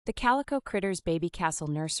The Calico Critters Baby Castle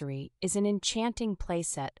Nursery is an enchanting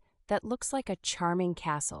playset that looks like a charming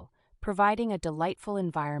castle, providing a delightful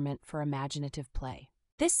environment for imaginative play.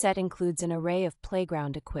 This set includes an array of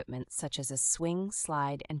playground equipment such as a swing,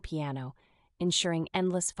 slide, and piano, ensuring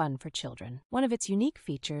endless fun for children. One of its unique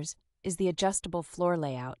features is the adjustable floor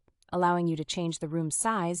layout, allowing you to change the room's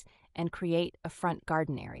size and create a front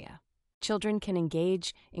garden area. Children can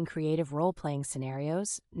engage in creative role-playing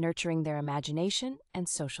scenarios, nurturing their imagination and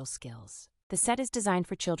social skills. The set is designed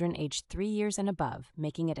for children aged 3 years and above,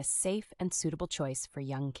 making it a safe and suitable choice for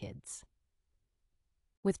young kids.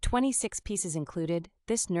 With 26 pieces included,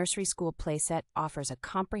 this nursery school playset offers a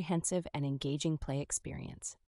comprehensive and engaging play experience.